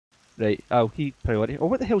Right, I'll keep priority. Oh,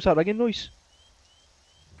 what the hell's that ringing noise?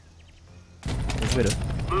 Where is?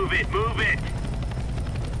 Move it, move it!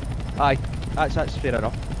 Aye, that's fair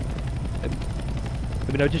enough.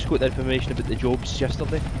 I mean, I just got the information about the jobs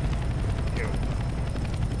yesterday. Cool.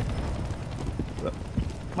 But,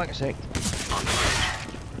 like a sec.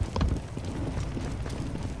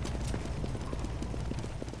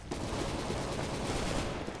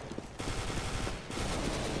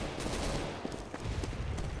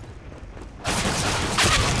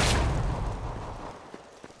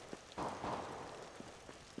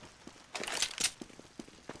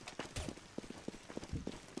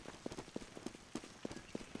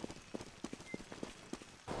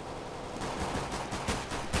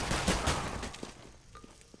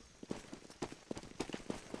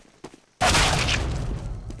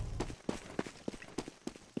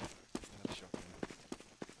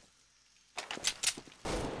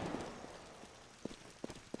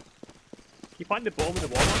 You find the bomb in the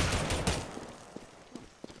wall, man?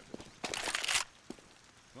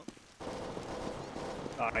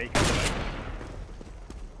 Alright, you can do it.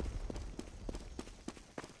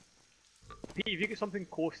 Pete, have you got something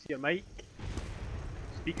close to your mic?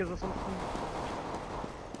 Speakers or something?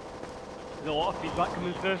 There's a lot of feedback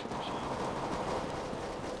coming through.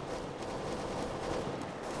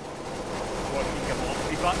 What, you get a lot of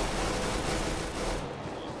feedback?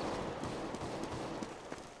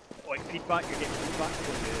 Like feedback, you're getting feedback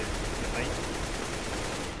from the mic.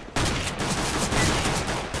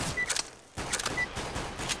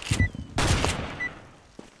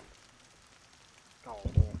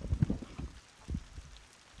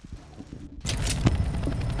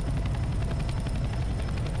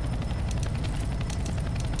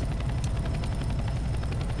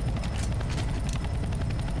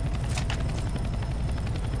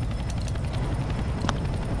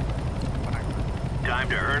 Time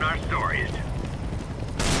to earn our stories.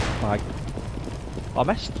 Flag. I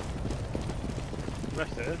missed.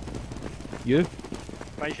 Missed it. You?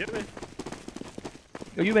 Why shoot me?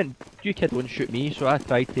 Oh, you went. You kid on shoot me, so I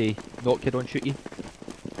tried to not kid on shoot you.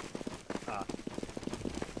 Ah.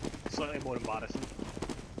 Slightly more embarrassing.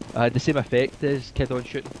 I had the same effect as kid on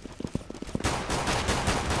shooting.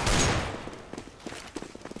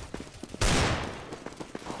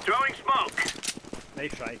 Throwing smoke.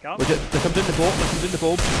 Nice try, Cap. Was it? They come down the bomb. They come down the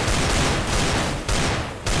bomb.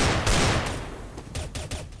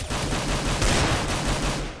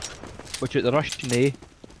 Watch out, they're rushing A.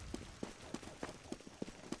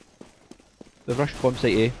 They've rushed bomb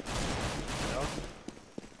site A. No.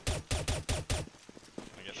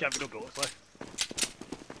 Shit, I've got no bullets left.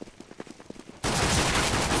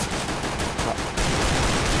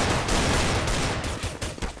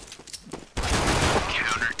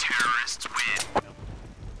 Counter-terrorists win.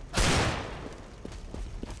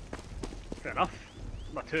 Fair enough.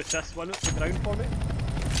 My 2 assists won it to the ground for me.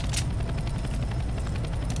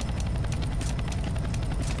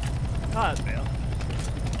 Ah, that's better.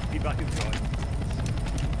 Feedback is gone.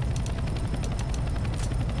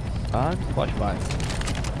 And flashback.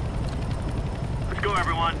 Let's go,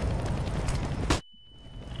 everyone.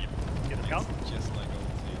 Get the shot. Just like old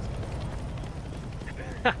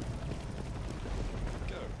theatre.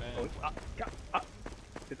 Go, man.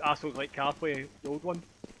 Did assholes like car play the old one?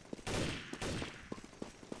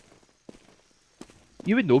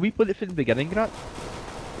 You would know me played it from the beginning, Grant.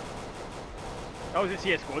 That was a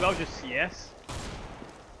CSGO, that was just CS.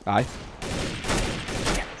 Aye.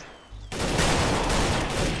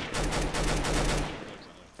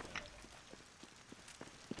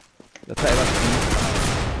 They're pretty much.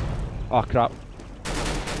 Oh crap.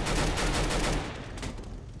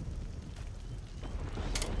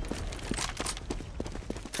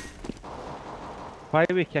 Why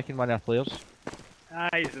are we kicking one of our players? Ah,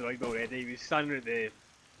 he's annoyed already, he was standing at the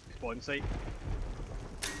spawn site.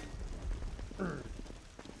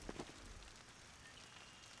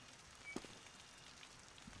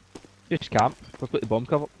 Just camp. We've got the bomb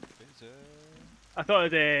cover. I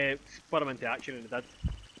thought I'd spur him into action and I did.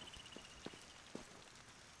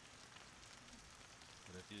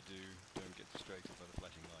 Whatever you do, don't get distracted by the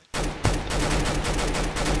flashing light.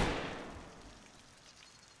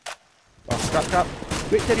 Oh crap crap.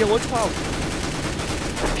 Wait till you load, pal.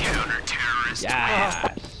 Counter-terrorists.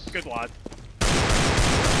 Yes. Good lad.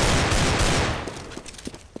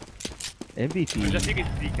 MVP. I just taking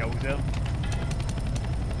 3 kills there.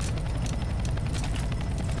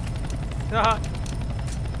 Haha.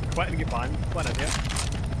 Quite a good band, quite an idea.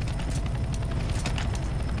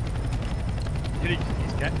 Did he just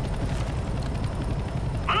use kit?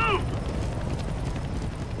 Move!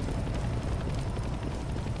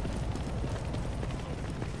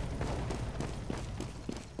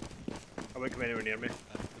 won't come anywhere near me. The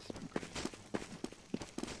smoke grenade.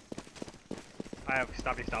 I have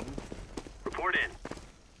stabby stab him. Report in.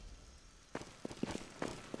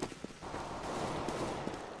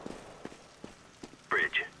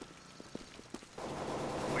 Bridge.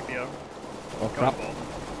 Right there. Oh Come crap. on, Bob.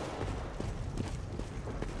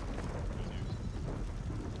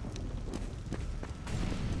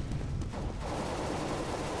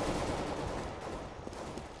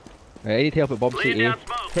 Right, I need help at bomb Laying CT. down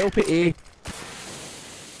smoke. Help at A.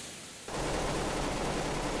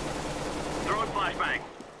 Throwing flashbang.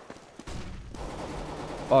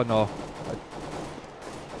 Oh no.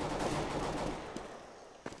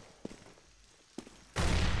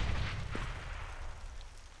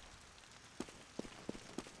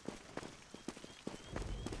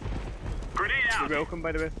 Grenade You're out. welcome,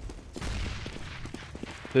 by the way.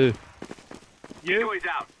 Who? You? Joey's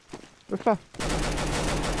out. What the fuck?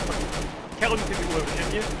 Killing two people over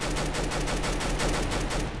shooting you.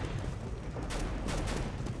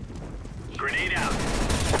 Grenade out.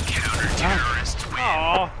 Counter-terrorists win.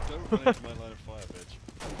 Aww. Don't run into my line of fire, bitch.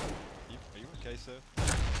 Are you okay, sir?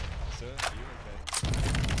 Sir, are you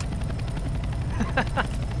okay?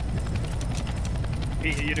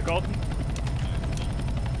 Pete, are you recording?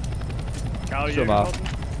 Carl, are you Sure, ma. recording?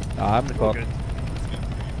 Ah, I'm Oh, recording. good.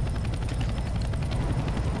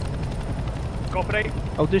 Copyright?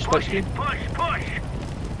 I'll do split Push screen. it. Push, push.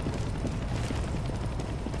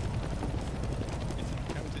 It's a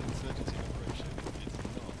counter-insurgency operation. It's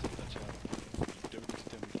not a challenge. You don't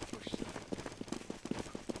push, sir.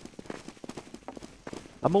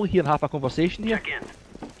 I'm only hearing half a conversation here. Check in.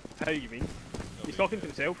 How do you mean? No, He's the, talking to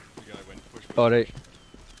himself. The guy went push. Alright.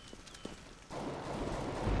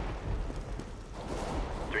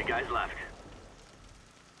 3 guys left.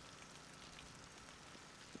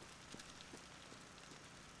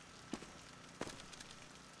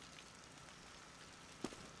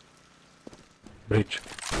 Bridge.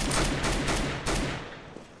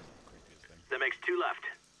 That makes 2 left.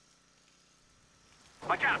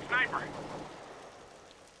 Watch out, sniper.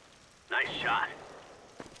 Nice shot.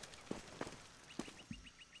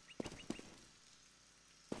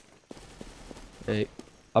 Right.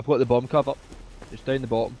 I've got the bomb cover. It's down the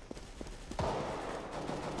bottom.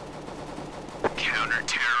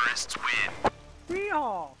 Counter-terrorists win.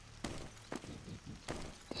 Weehaw!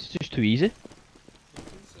 It's just too easy.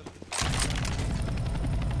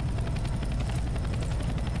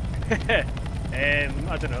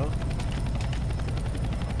 I don't know.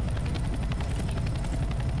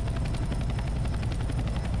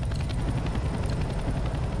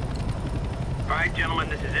 Alright, gentlemen,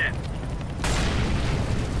 this is it.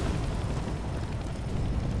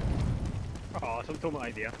 Oh, some total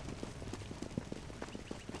idea.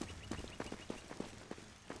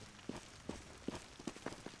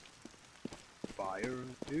 Fire.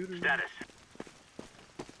 Status.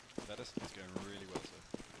 Status is going really well, sir.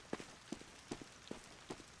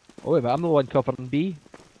 Oh wait, but I'm the one covering B.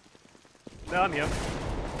 No, I'm here.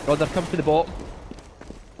 Brother, come to the bottom.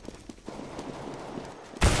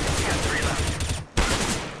 We got 3 left.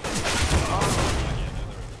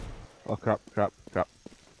 Oh crap, crap, crap.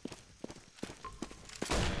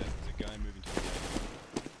 There's a guy moving to the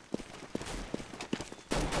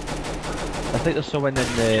I think there's someone in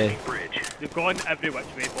the... Bridge. They've gone every which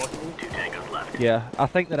way possible. 2 tangos left. Yeah, I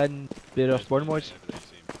think they're in where there's one was. over there, you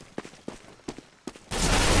see him.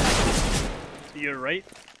 To your right.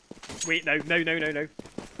 Wait, now.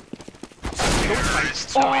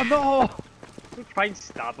 Terrorists Oh win. no! Don't try and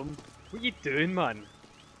stab him. What you doing, man?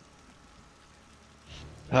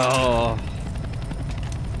 Oh.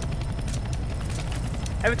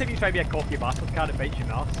 Every time you try to be a cocky bastard card, it bites you in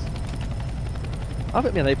the arse. I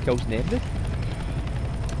think my knife kills nobody.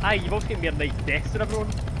 Aye, you've also getting mere nice deaths than everyone.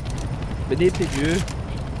 But nobody knew.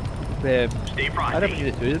 Stay I never frosty. knew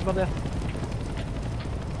that two of them were there.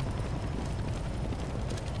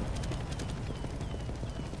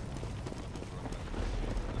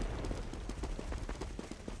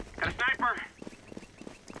 Got a sniper.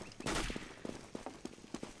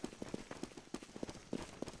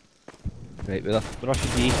 Right, we're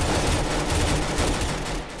rushing B.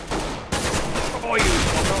 Oh, you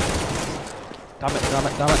fucker. Damn it.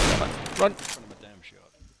 Run! In front of my damn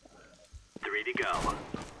shot. 3 to go.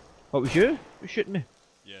 What was you? Who's shooting me?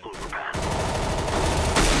 Yeah. Overpass.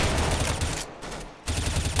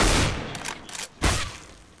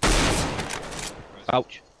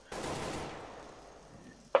 Ouch.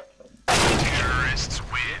 Terrorists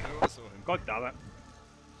win. Oh, I saw him. God damn it.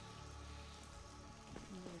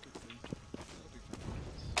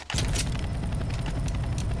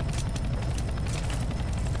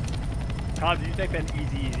 Card, did you type in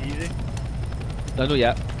easy? No, not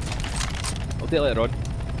yet. I'll do it later on.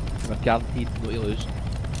 I'm guaranteed not to lose.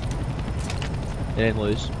 And then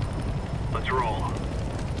lose. Let's roll.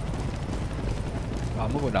 Oh,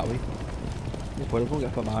 I'm not going that way. It's horrible,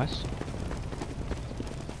 get up my ass.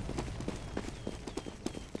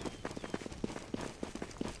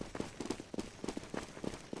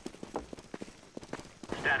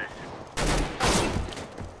 Status.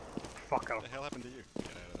 Fucker. What the hell happened to you? Get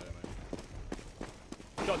out of there,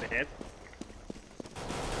 mate. Shot in the head.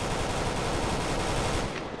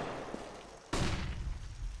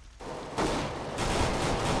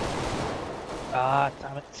 Ah,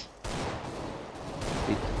 damn it.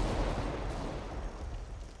 Wait.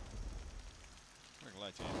 I'm not gonna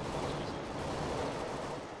lie to you.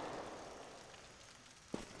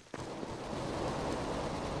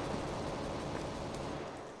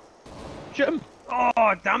 Shoot him!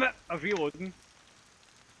 Oh, damn it! I was reloading.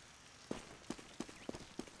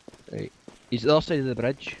 Right. He's at the other side of the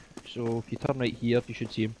bridge, so if you turn right here, you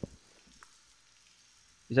should see him.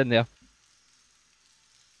 He's in there.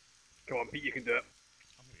 Come on, Pete, you can do it.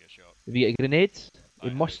 I'm gonna get shot. Have you got a grenade? I He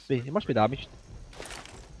have must it. be. He must be damaged.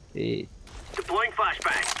 Hey, Deploying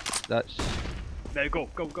flashbang. that's Now go,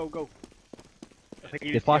 go, go, go. I think he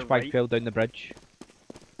the was to your flashbang right. fell down the bridge.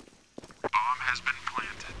 Bomb has been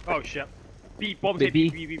planted. Oh shit. B, bomb's B, hit, B.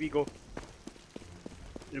 B, B, B, go.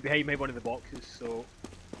 You're behind me, one of the boxes, so...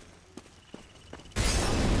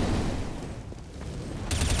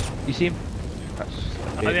 You see him? That's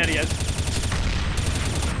Oh, there he is.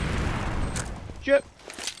 Shoot!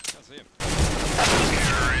 Can't see him.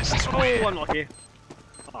 Terrorists win. Oh, unlucky.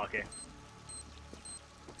 Oh, okay.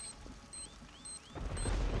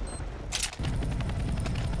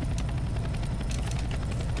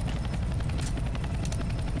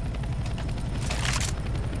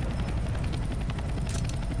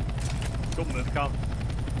 Don't move, Carl.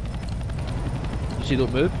 You see,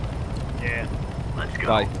 don't move. Yeah. Let's go.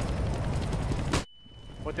 Bye.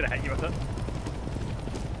 What did I hit you with it?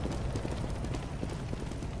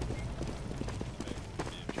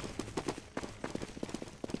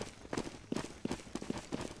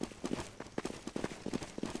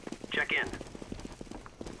 Check in.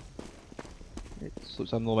 It looks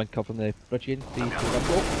like I'm low wind covering the bridge again. 3, 2, 1,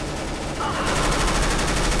 go.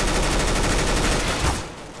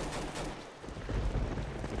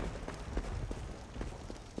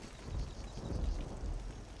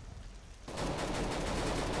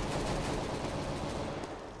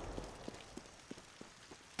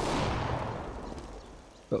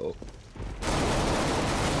 Uh-oh.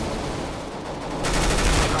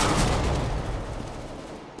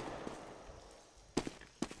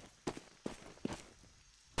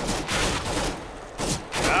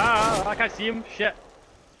 Ah, I can't see him. Shit.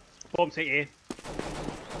 Bomb's hit A.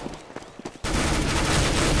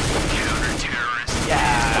 Counter-terrorists.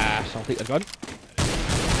 Yes! I'll take the gun.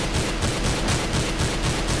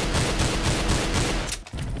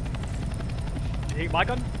 Did you take my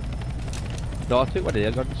gun? No, I took one of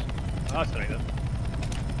their guns. Oh, that's alright then.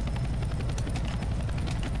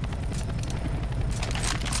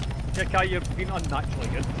 Yeah, Kai, you've been unnaturally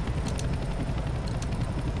good.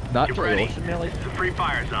 Naturally ready? awesome, really. It's a free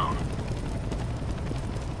fire zone.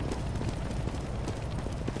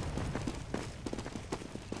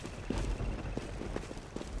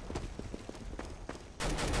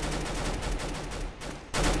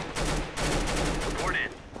 Report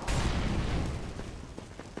in.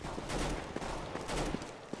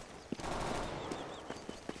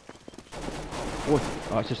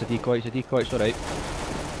 Oh, it's just a decoy, it's alright.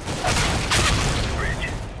 Bridge.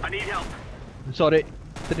 I need help. It's alright.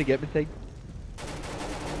 Didn't get me time.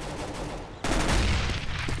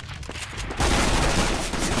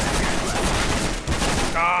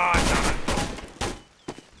 Ah, damn it.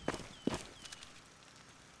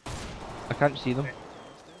 I can't see them.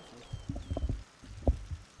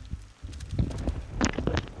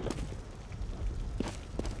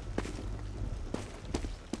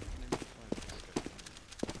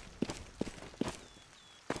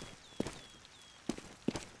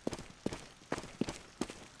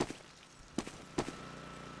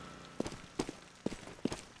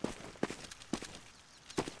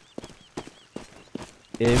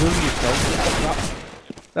 Where were you still?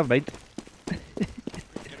 Never mind.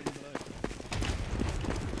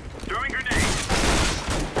 Throwing grenade.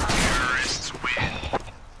 Terrorists win. I'm not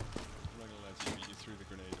gonna lie to you, you threw the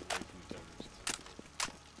grenade away from the terrorists.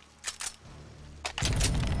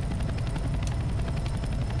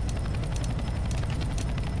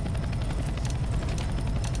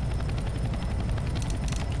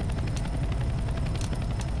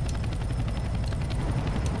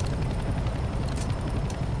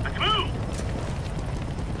 Let's move.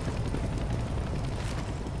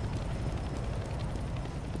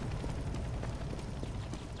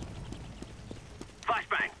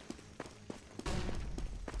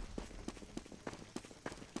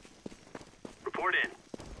 Report in.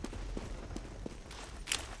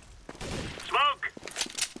 Smoke!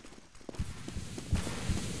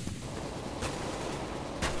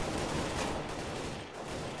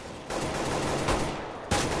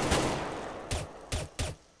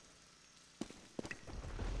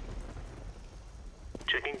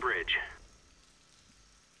 Checking bridge.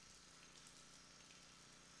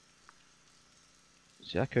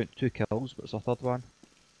 See, I count 2 kills, but it's a third one.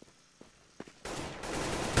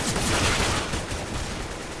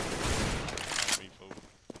 Me full.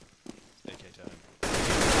 AK time.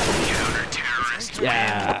 Counter-terrorist.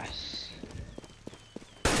 Yes!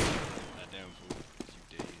 Down fool. You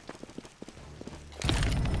dead.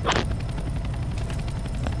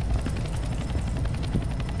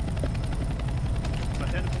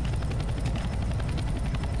 That's anything.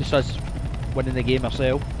 Just us winning the game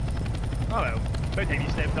ourselves. Oh well. About time you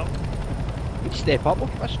stepped up. We'd step up, look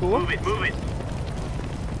at my score. Move it, move it.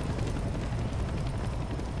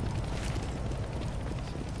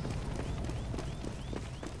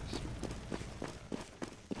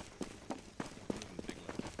 Big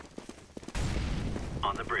lad.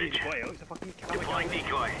 On the bridge. What else? A fucking Deploying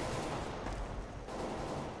decoy.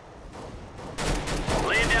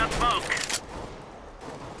 Laying down smoke.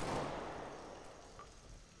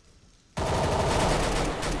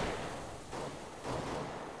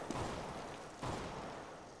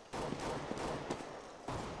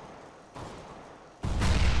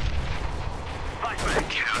 Flashback.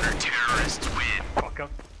 Counter-terrorists win. fucker.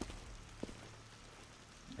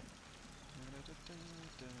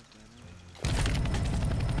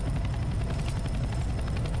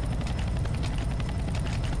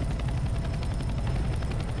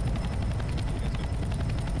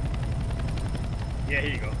 Yeah,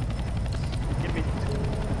 here you go. Give me 2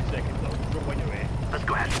 seconds though. Throw one your way. Let's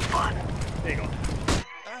go have some fun. There you go.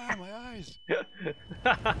 Ah, my eyes! 19.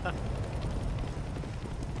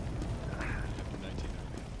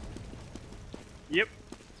 Yep.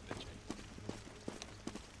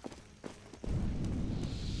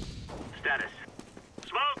 Status.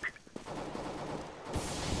 Smoke!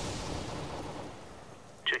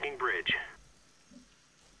 Checking bridge.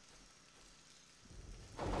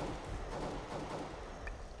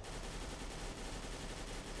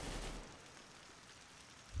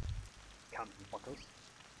 Camping fuckers.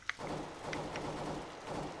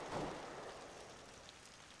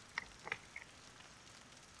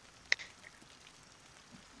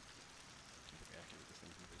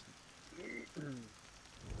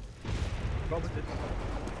 Roboted.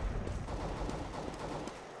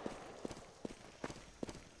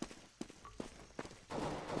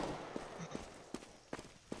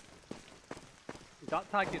 Is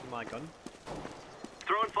that targeted my gun?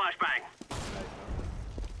 Throwing flashbang.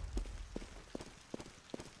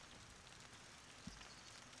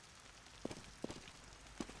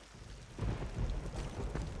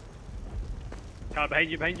 Car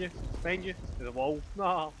behind you, behind you, behind you. There's a wall.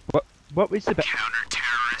 No. What was the bit?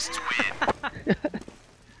 Counter-terrorists win.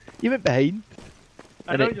 You went behind.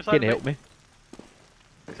 I know, And just it can't like help me.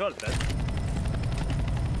 It's all it did.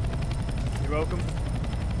 You're welcome.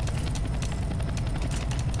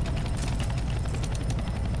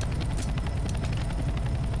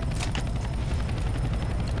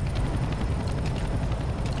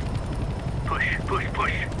 Push, push,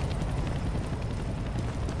 push.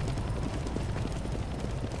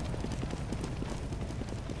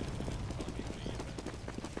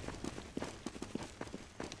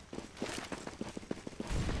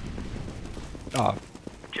 Oh,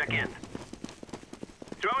 Check in.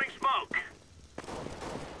 Throwing smoke.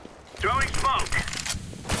 Throwing smoke.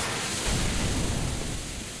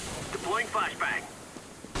 Deploying flashbang.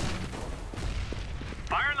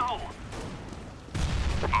 Fire in the hole.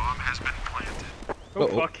 Bomb has been planted. Oh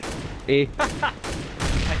Uh-oh. fuck. eh.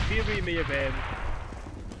 I fear we may have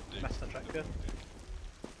missed a trick there.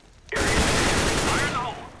 Fire in the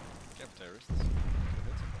hole. Cap terrorists.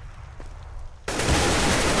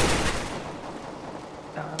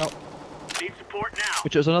 No. Need support now.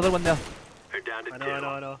 Which was another one there. They're down to I two. know, I know,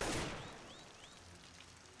 I know.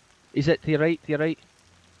 Is it to your right? To your right?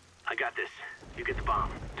 I got this. You get the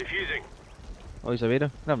bomb. Defusing. Oh, he's away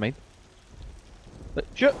now. Never mind. But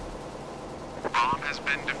shoot! Bomb has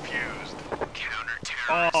been defused.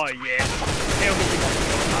 Counter-terrorist. Oh yeah. Tell me you must have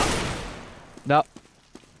done that. No,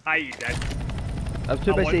 Aye, you did. I was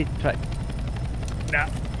too I busy. Try. Nah,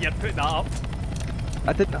 you're putting that up.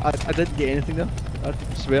 I didn't get anything there. I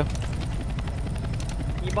swear.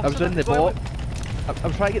 You must I was have in the done bot.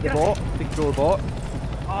 I'm trying to get the bot. To control the bot.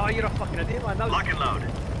 Oh, you're a fucking idiot, man. That was, Lock and load.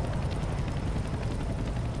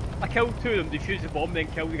 I killed 2 of them, defused the bomb, then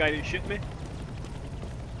killed the guy that shot me.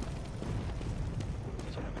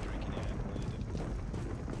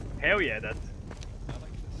 Hell yeah, I did. I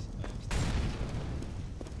like this.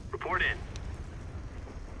 Report in.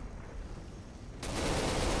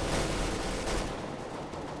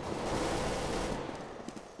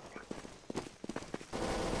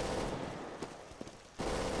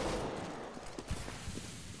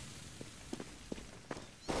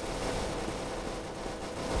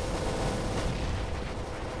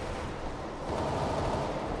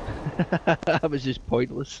 That was just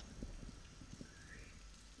pointless.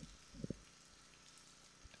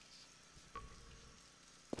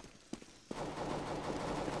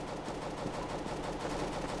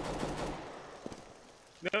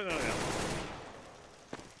 No.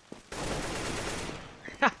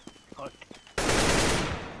 Fuck.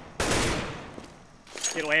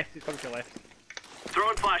 To your left, he's coming to your left.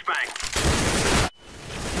 Throwing flashbang.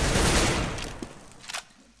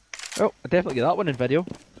 Oh, I definitely get that one in video.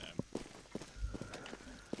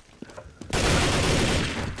 I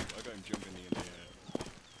got him jumping in the air.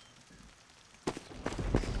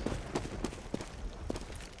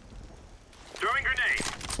 Throwing grenade.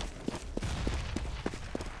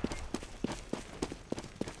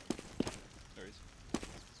 There he is.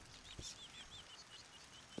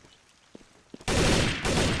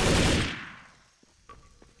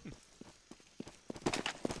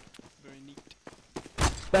 Very neat.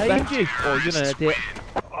 Behind you! Oh, you're an idiot.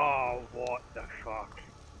 Oh, what the fuck?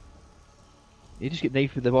 You just get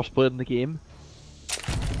knifed with the worst player in the game.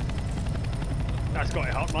 That's got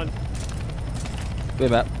to hurt, man. Wait a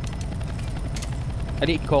minute. I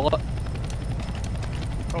need to call it.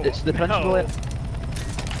 Oh, It's what? the principal No. there.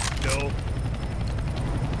 No.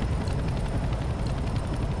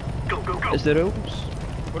 Go, go, go. It's the rules.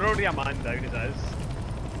 We're already a man down as is.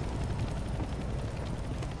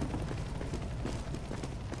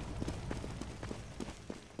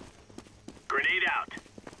 Grenade out.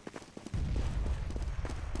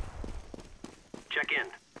 Check in.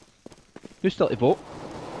 Who's still to vote?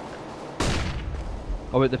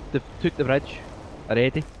 Oh wait, they've took the bridge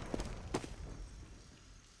already.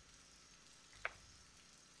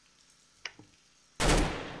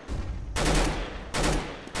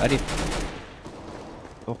 I need...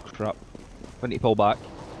 Oh crap. I need to pull back.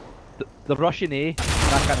 They're rushing A, and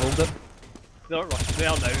I can't hold it. They're not rushing, they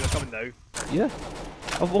are now, they're coming now. Yeah.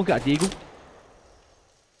 I've only got a deagle.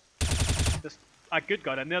 Just a good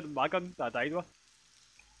gun in there, my gun that I died with.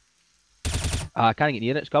 I can't get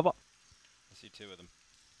near it, it's cover. I see two of them.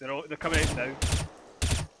 They're coming out now.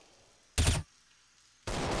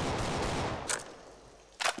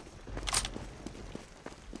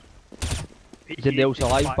 Is it else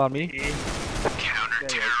alive, bar me?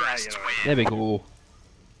 Counter-terrorists win. There we go.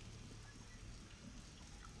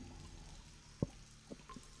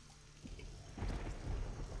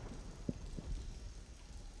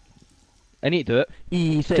 I need to do it.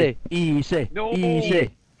 Easy, easy, No. easy.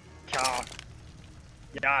 Car.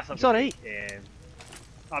 Yes, It's alright.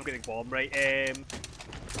 I'm getting bombed, right?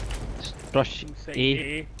 Rush Inside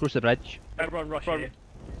A, cross the bridge. Everyone rush A. Right,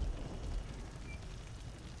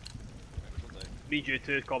 full day. Need you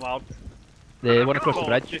to come out. The one across the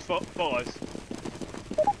bridge. Just follow us.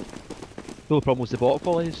 The only problem was the bottom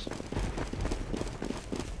volleys.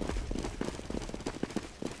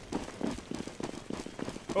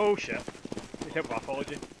 Oh shit. Need help, I followed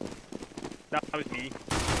you. That was me.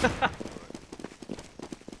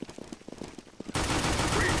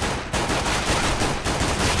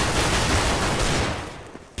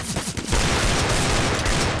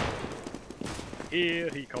 Here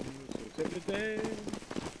he comes, so save the day.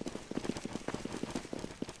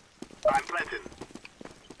 I'm planted.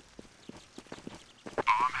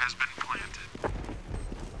 Bomb has been planted.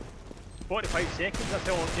 45 seconds, that's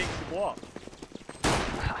how long it takes to blow up.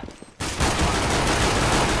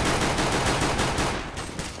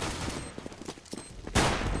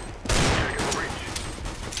 Check the breach.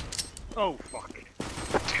 Oh fuck.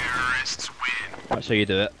 Terrorists win. That's how you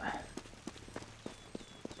do it.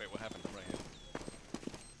 Wait, what happened? Right here.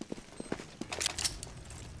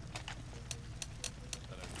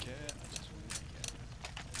 I don't care, I just want to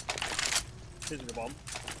get. Here's the bomb.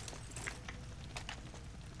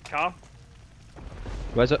 Car?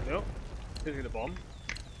 Where is it? No. Here's the bomb.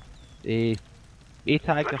 A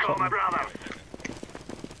tag or Let's go, my something. brother.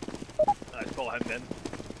 Let's follow him then.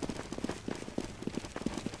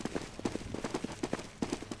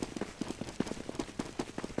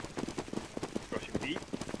 Rushing B.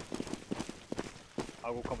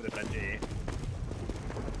 I'll go cover the bridge A.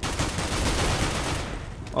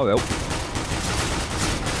 Oh well.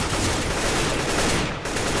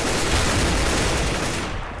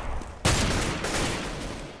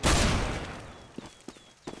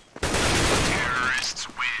 Terrorists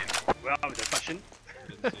win. patient.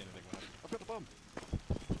 Didn't see anything when I've got the bomb.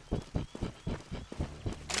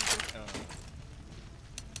 Oh.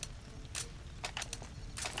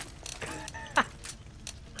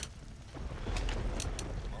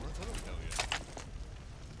 Molotov? Hell yeah.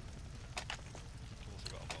 Also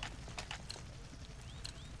got a bomb.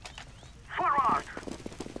 Forward!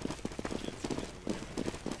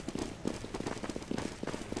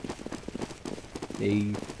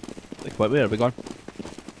 Hey. Like, where are we going?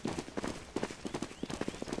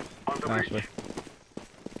 On the Nice bridge. way.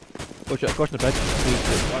 Watch it, crossing the bridge. 3, 2,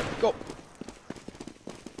 1, go!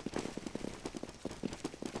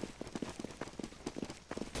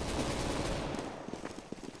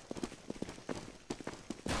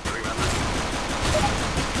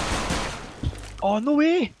 Oh, no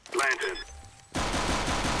way! Planted.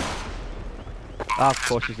 Ah, of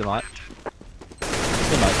course, he's the match. The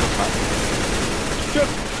match, the match. Jump!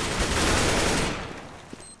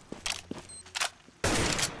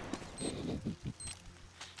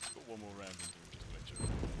 Got one more round into him just to make sure.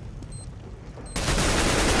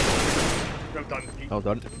 Well done, Pete. Well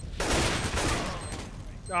done.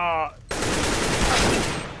 Ah.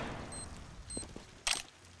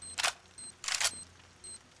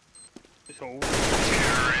 Just hold.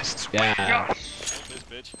 Terrorists. Yeah. Yes! This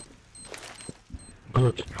bitch.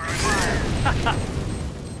 Good.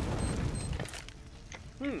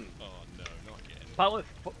 Hmm. Oh no, not again. Apparently,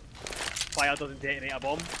 fire doesn't detonate a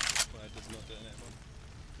bomb. Fire does not detonate a bomb.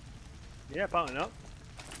 Yeah, apparently not.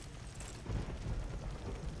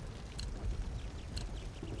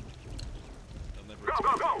 They'll never Go,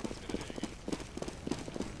 explain go, go! what's gonna do again.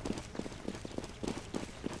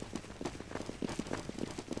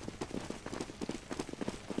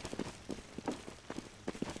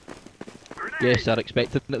 Grenade! Yes, they're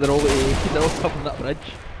expecting that they're all covering that bridge.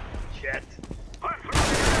 Shit. I'm through.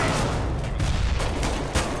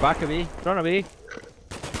 Back away, run away.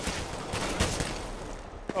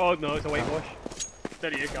 Oh no, it's a whitewash.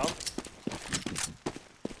 There you go.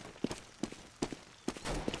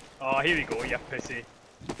 Oh, here we go, you pissy.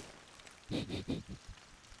 Gonna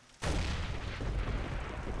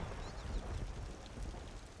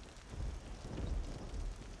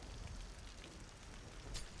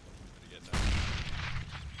get no.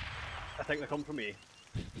 I think they come from me.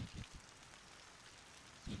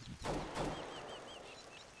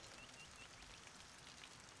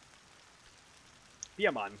 Be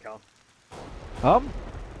a man, Cal.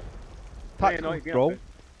 Tactical you've been brawl. up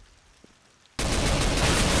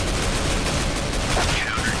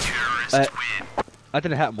Counter-terrorist win. I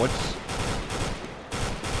didn't hit him once.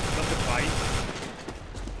 Not surprised.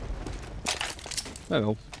 Oh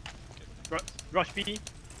well. Rush B. Push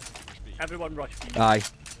B. Everyone rush B. Aye.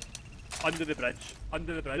 Under the bridge.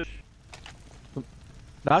 Under the bridge.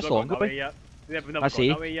 That's Not long, gone that we? way yet. They've never I gone see.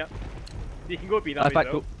 that way yet. You can go B that I way back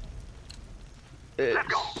though. up.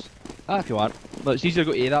 If you want. But it's easier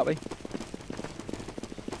to go A that way.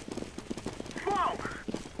 Smoke!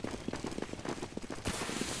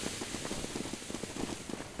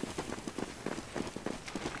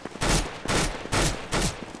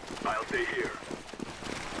 I'll stay here.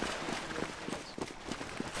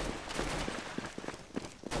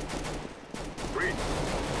 Green.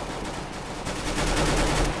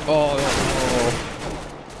 Oh,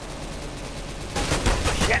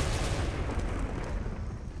 Shit!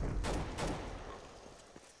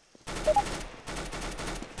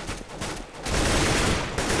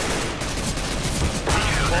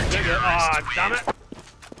 Ah, damn it!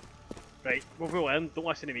 Right, we'll roll in, don't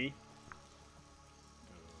listen to me.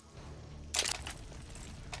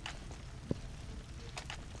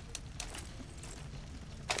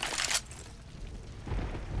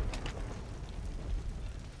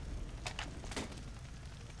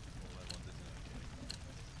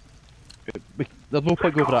 there's no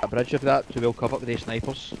point going over that bridge if that, so we'll cover up with these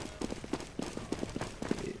snipers.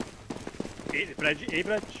 A bridge, A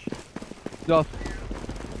bridge. No.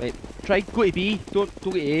 Right, try go to B, don't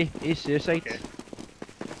go to A, A's suicide. Okay.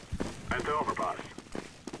 And the overpass.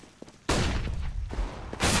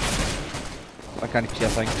 I can't see a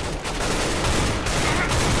thing.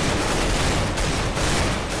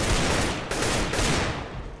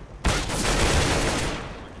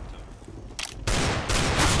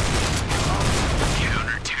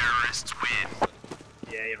 Counter-terrorists win.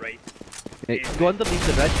 Yeah, you're right. Right, go underneath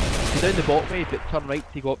the bridge, go down the walkway, but turn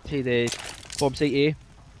right to go up to the bomb site A.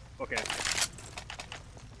 Okay.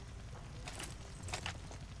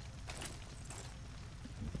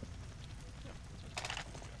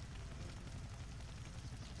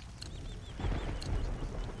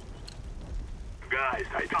 Guys,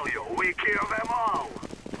 I tell you, we kill them all.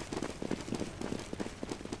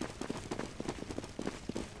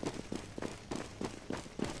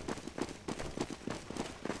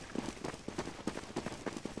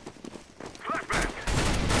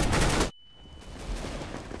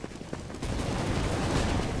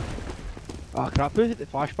 Oh crap, who hit the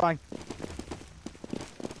flashbang?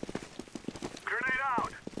 Grenade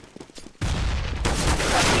out.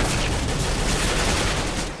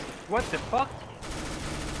 What the fuck?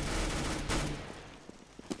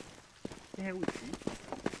 The hell is he?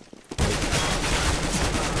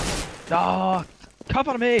 Ah,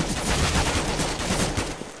 cover me!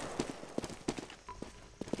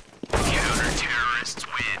 Counter-terrorists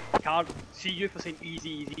win. Can't see you for saying easy,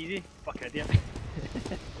 easy, easy. Fuck idiot.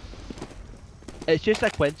 It's just a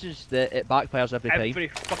coincidence that it backfires every time. Every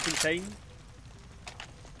fucking time. I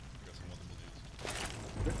got some multiple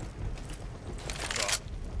news. Right.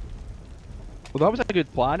 Well, that was a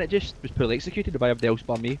good plan, it just was poorly executed by everybody else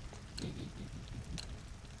but me.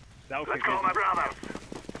 That'll Let's be go, good. my brothers.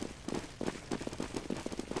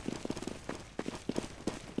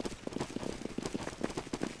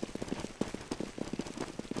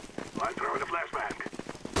 I'm throwing a flashbang.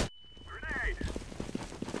 Grenade.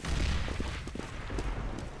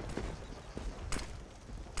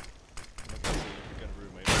 I'm not gonna say if we got a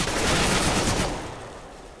roommate.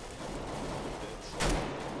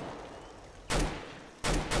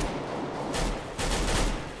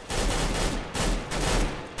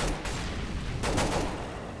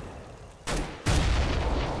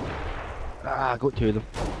 Ah, I got two of them.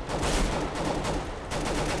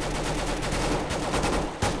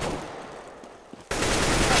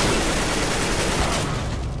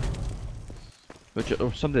 But there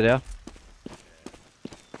was somebody there.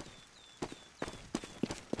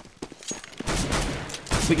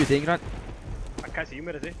 What you doing, Grant? I can't see him,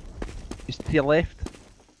 where is he? He's to your left.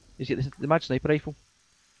 He's got the mad sniper rifle.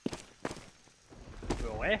 To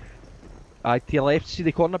the left? Aye, to your left. See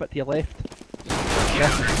the corner bit to your left. Yeah.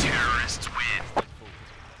 Counter-terrorists win.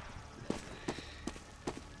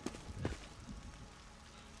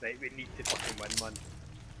 Right, we need to fucking win, man.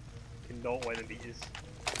 Cannot let them beat us.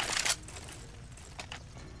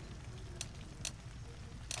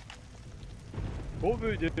 What were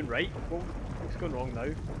we doing right? What's going wrong now?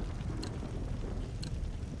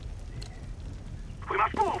 We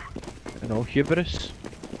must move. You know, hubris.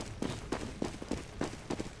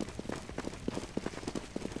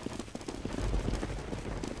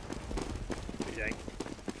 What do you think?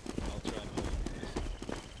 I'll try and go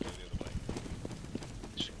the other way.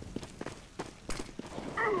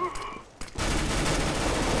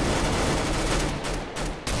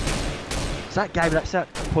 Is that guy that's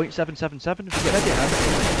at .777? If you get ready, huh?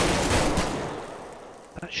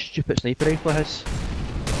 That stupid sniper rifle of his.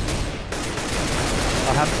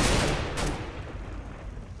 I have.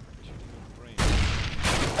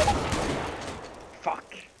 Fuck!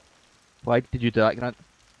 Why did you do that, Grant?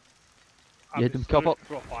 You had them covered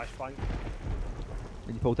Throw a flashbang.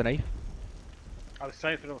 and you pulled a knife? I was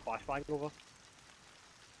trying to throw a flashbang over.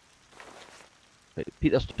 Right,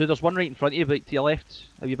 Pete, there's one right in front of you, but to your left,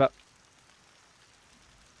 a wee bit.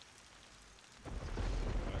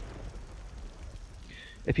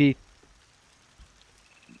 If you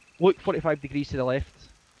look 45 degrees to the left,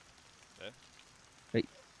 Yeah. right,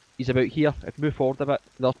 he's about here. If you move forward a bit,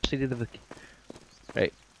 the other side of the.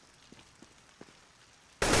 Right.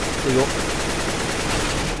 There you go.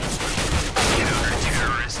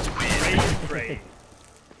 Counter-terrorists win. Right.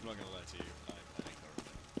 I'm not gonna lie to you. I ignored them.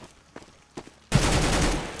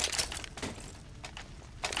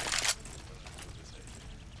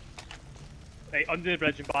 Right, under the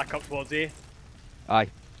bridge and back up towards A. Aye.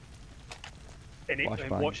 And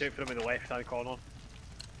Flashbangs. watch out for him in the left hand corner.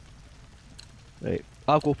 Right.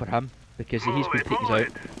 I'll go for him because he's been taken out. Right,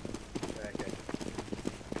 okay.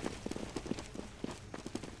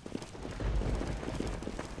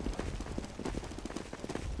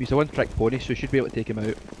 He's a one-trick pony, so we should be able to take him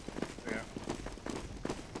out. Yeah.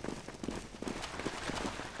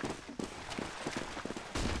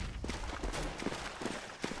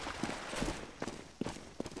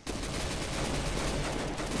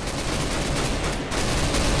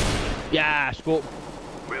 Yeah, scope.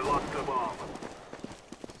 We lost the bomb.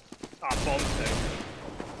 Ah, bombs down.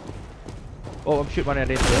 Oh, I'm shooting one of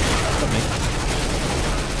the That's on me.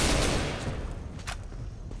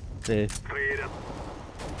 Freedom.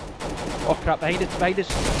 Oh crap, behind us.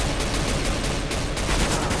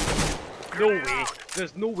 No way.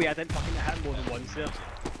 There's no way I didn't fucking hit him more than once there.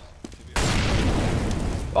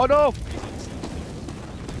 Oh no!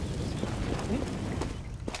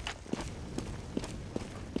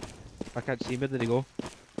 I can't see him, where did he go?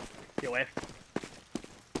 He left.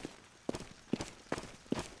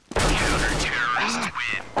 Counter-terrorists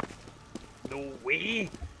win. No way!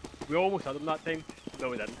 We almost had him that time. No,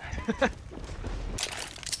 we didn't.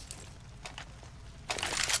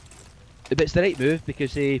 But it's the right move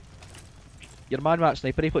because your man with that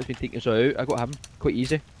sniper rifle has been taking us out. I got him quite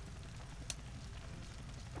easy.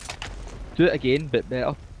 Do it again, but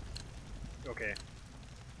better. Okay.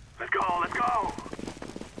 Let's go, let's go!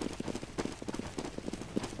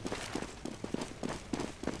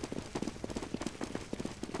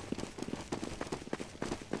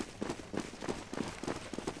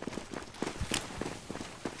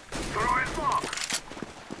 Throwing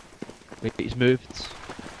smoke! Wait, he's moved.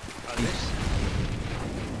 Nice.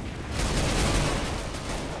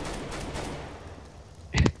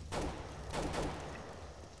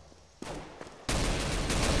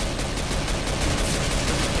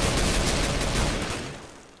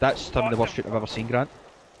 That's some of the worst shit I've ever seen, Grant.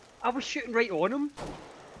 I was shooting right on him.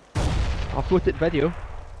 I've got it video.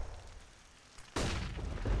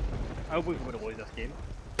 I wouldn't want to lose this game.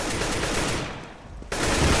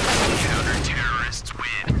 Counter-terrorists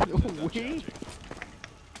win! No way!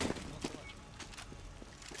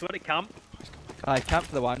 So at the camp. Aye, camp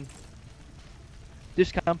for the one.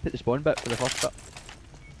 Just camp at the spawn bit for the first bit.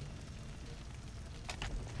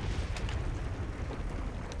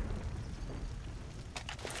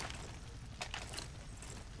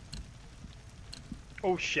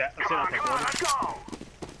 Oh shit, I've seen that Come on, let's go!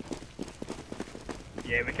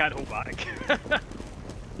 Yeah, we can't hold back.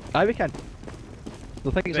 Aye, we can.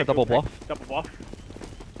 They'll think it's a double bluff. Double bluff.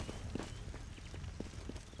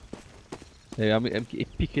 Yeah, I'm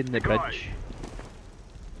peeking the bridge.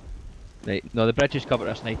 Right, no, the bridge is covered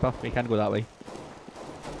with a sniper. We can't go that way.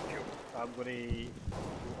 Cool. I'm gonna go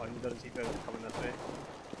under and see if it's coming this way.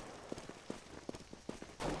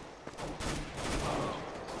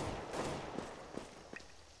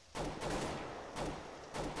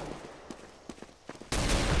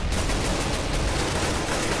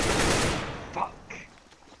 Fuck!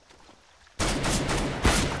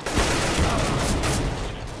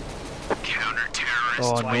 Counter-terrorists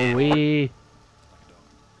Oh, no win! way!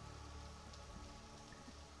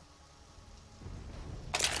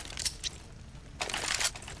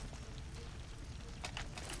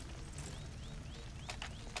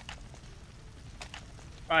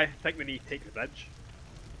 I think we need to take the bridge.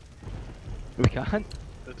 We can't.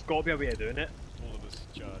 There's got to be a way of doing it. All of us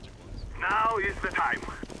charge at once. Now is the time.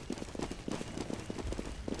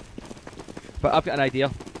 But I've got an idea.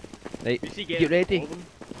 Right, You see, get ready. all of them.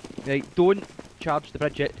 Right, don't charge the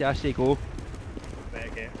bridge yet till I say go. Right,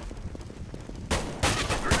 okay.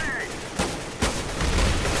 Grenade!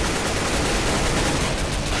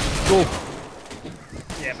 Go!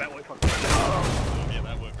 Yeah, but what fuck. Yeah,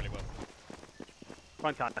 that worked really well.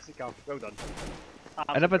 Fantastic, Carl. Well done.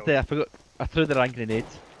 I never did, I forgot. I threw the hand grenade.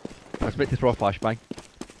 I was meant to throw a flashbang.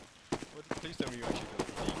 Well, please tell me you actually did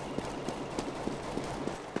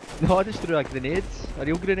it. No, I just threw a grenade. A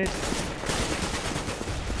real grenade.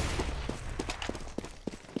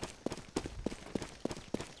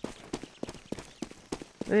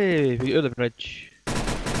 Hey, we got out of the bridge.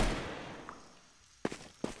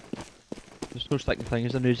 There's no sticking thing,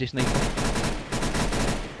 is there, Newsy Sniper?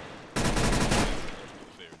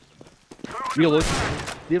 Reload.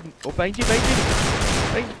 There, oh, behind you, behind you!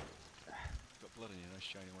 Behind you. Got blood in your nice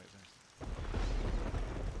shiny white vest.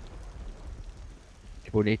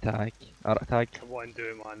 Bonnie tag. Art tag. Come on, do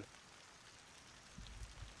it, man.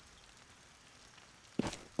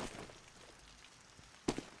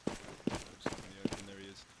 Don't stop in the open, there he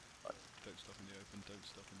is. Don't stop in the open, don't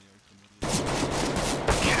stop in the open. There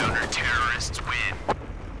he is. Counter-terrorists win!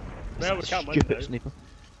 Well, we can't win Stupid now. sniper.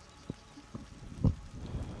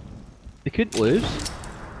 They couldn't lose.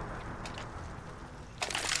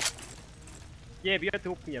 Yeah, but you had to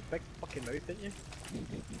open your big fucking mouth, didn't you?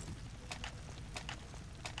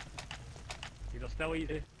 You're still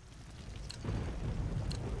easy.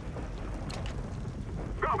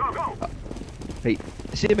 Go, go, go! Right,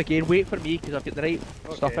 same again, wait for me because I've got the right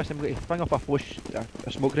stuff. Okay. I'm going to bring up a a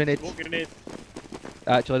smoke grenade. Smoke grenade.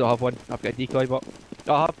 Actually, I don't have one. I've got a decoy, but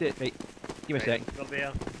I'll have it. Right, give me a second. They're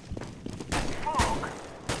there. Smoke!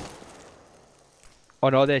 Oh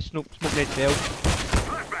no, the smoke grenade fell.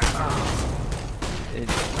 Flashback!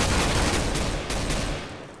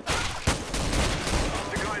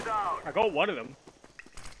 The guy's out! I got one of them.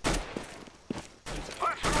 Let's throw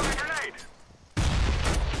the grenade!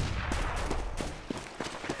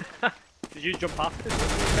 Did you jump past it?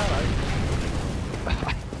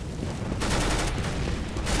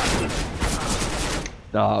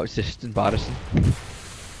 No, it's just embarrassing.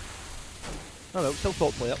 Oh no, still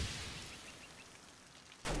top player.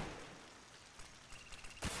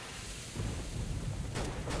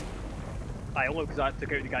 I only because I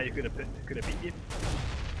took out the guy who could have beat you.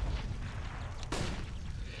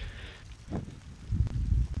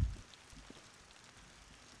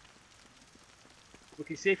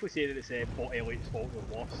 can safely say that it's bot Elliot's fault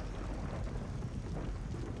we've lost.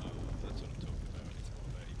 That's what I'm talking about. It's more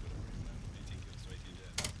about he put up his 18 kills to 18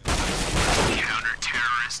 dead.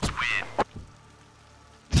 Counter-terrorists win.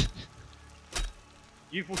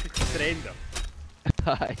 You voted to surrender.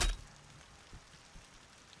 Aye.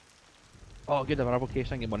 Oh, good, a variable case, I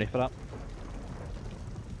can get money for that.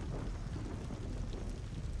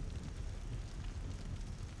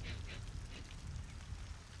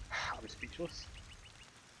 I'm speechless.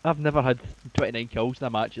 I've never had 29 kills in a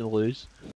match and lose.